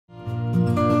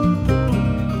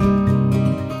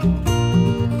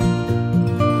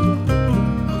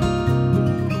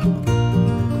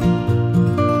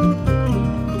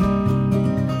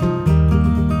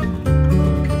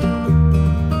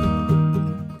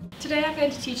Today I'm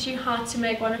going to teach you how to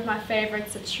make one of my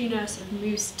favorites, a tuna sort of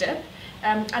mousse dip.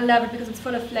 I love it because it's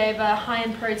full of flavour, high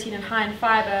in protein and high in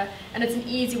fibre, and it's an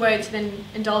easy way to then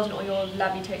indulge in all your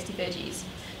lovely tasty veggies.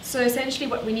 So essentially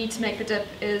what we need to make the dip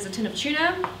is a tin of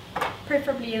tuna,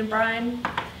 preferably in brine,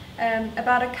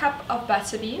 about a cup of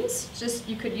butter beans. Just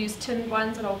you could use tinned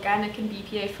ones that are organic and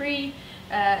BPA free,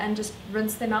 and just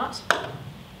rinse them out.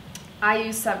 I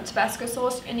use some Tabasco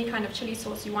sauce, any kind of chili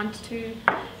sauce you want to,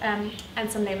 and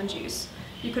some lemon juice.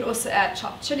 You could also add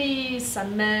chopped chilies,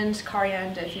 some mint,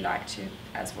 coriander if you like to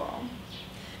as well.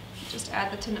 Just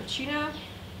add the tin of tuna,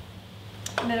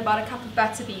 and then about a cup of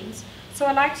butter beans. So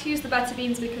I like to use the butter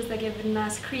beans because they give a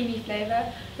nice creamy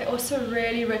flavour. They're also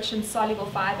really rich in soluble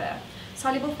fibre.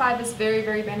 Soluble fibre is very,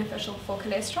 very beneficial for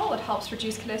cholesterol. It helps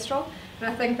reduce cholesterol, and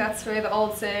I think that's where the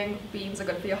old saying, beans are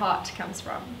good for your heart, comes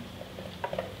from.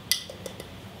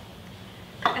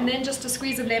 And then just a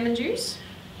squeeze of lemon juice.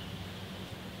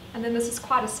 And then this is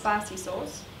quite a spicy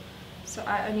sauce, so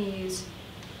I only use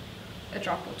a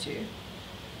drop or two.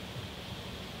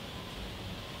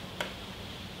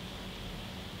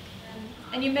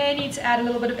 And you may need to add a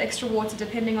little bit of extra water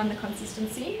depending on the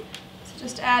consistency. So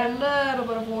just add a little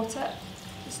bit of water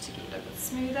just to get it a bit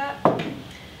smoother.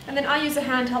 And then I use a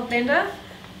handheld blender.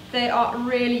 They are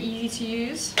really easy to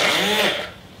use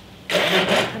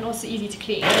and also easy to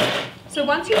clean. So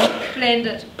once you've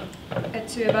blended it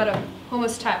to about a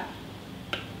hummus type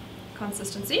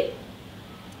consistency,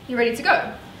 you're ready to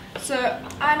go. So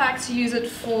I like to use it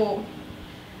for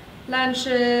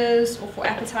lunches or for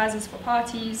appetizers for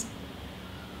parties.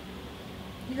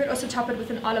 You could also top it with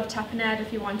an olive tapenade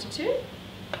if you wanted to.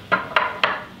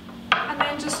 And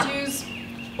then just use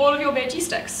all of your veggie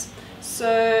sticks.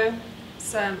 So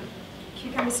some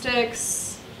cucumber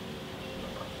sticks,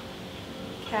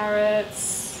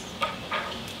 carrots,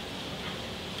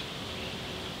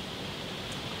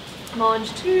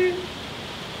 mange too,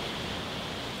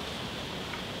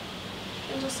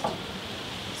 and just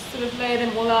sort of lay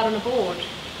them all out on a board.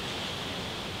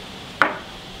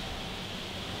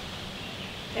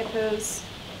 Peppers,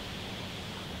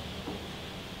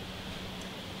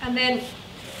 and then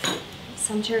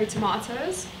some cherry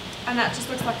tomatoes, and that just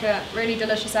looks like a really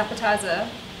delicious appetizer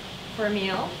for a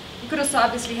meal. You could also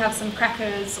obviously have some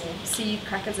crackers or seed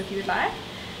crackers if you would like.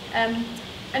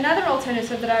 Another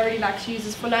alternative that I really like to use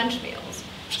is for lunch meals.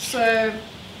 So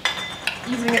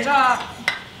using a jar,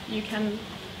 you can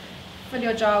fill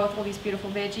your jar with all these beautiful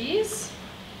veggies,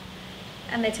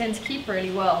 and they tend to keep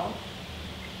really well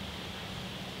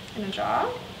in a jar.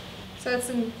 So it's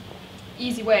an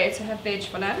easy way to have veg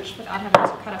for lunch without having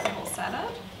to cut up the whole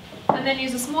salad. And then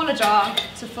use a smaller jar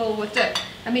to fill with dip.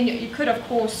 I mean, you could of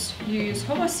course use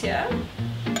hummus here.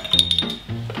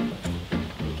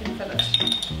 You can fill it.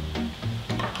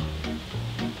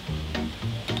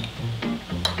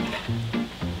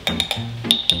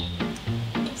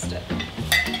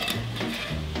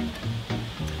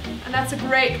 And that's a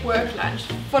great work lunch,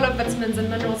 full of vitamins and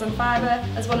minerals and fibre,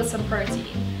 as well as some protein.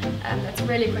 And that's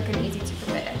really quick and easy to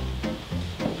prepare.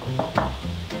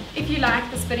 If you like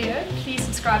this video, please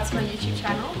subscribe to my YouTube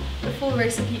channel. The full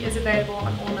recipe is available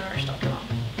on allnourish.com.